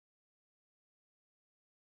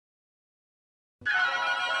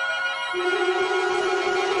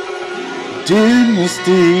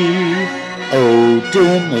Dynasty, oh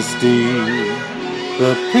Dynasty,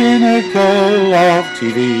 the pinnacle of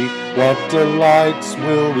TV. What delights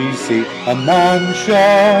will we see? A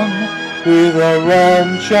mansion with a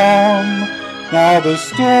ranch on. Now the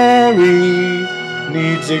story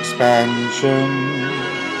needs expansion.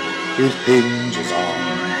 It hinges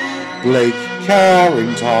on Blake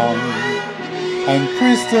Carrington and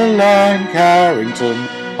Crystalline Carrington,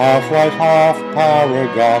 half white, half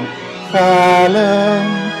paragon. Fallon,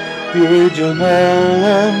 the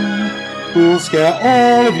original, who'll scare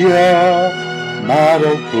all of you, mad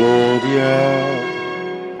old Claudia.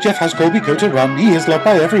 Jeff has Colby Co to run, he is loved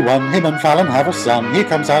by everyone, him and Fallon have a son. Here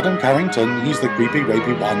comes Adam Carrington, he's the creepy,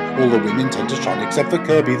 rapey one. All the women tend to shun, except for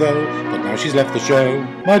Kirby though, but now she's left the show.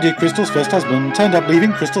 My dear Crystal's first husband turned up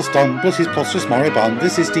leaving Crystal stunned, but his plot's just moribund.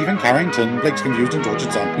 This is Stephen Carrington, Blake's confused and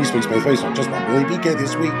tortured son. He swings both ways, not just one. Will he be gay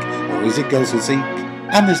this week, or is it girls who seek?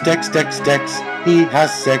 And there's Dex, he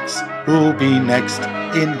has sex, who'll be next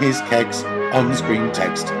in his kex. On-screen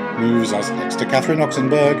text moves us next to Catherine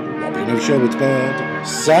Oxenberg, Robin of Sherwood's Bird,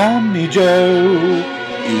 Sammy Joe,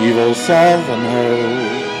 Evil Southern-ho,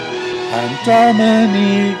 and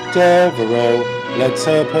Dominique Devereaux. Let's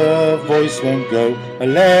hope her voice won't go.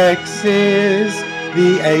 Alexis,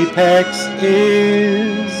 the apex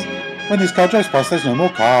is. When this car drives past, there's no more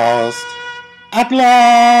cast. At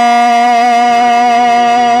last!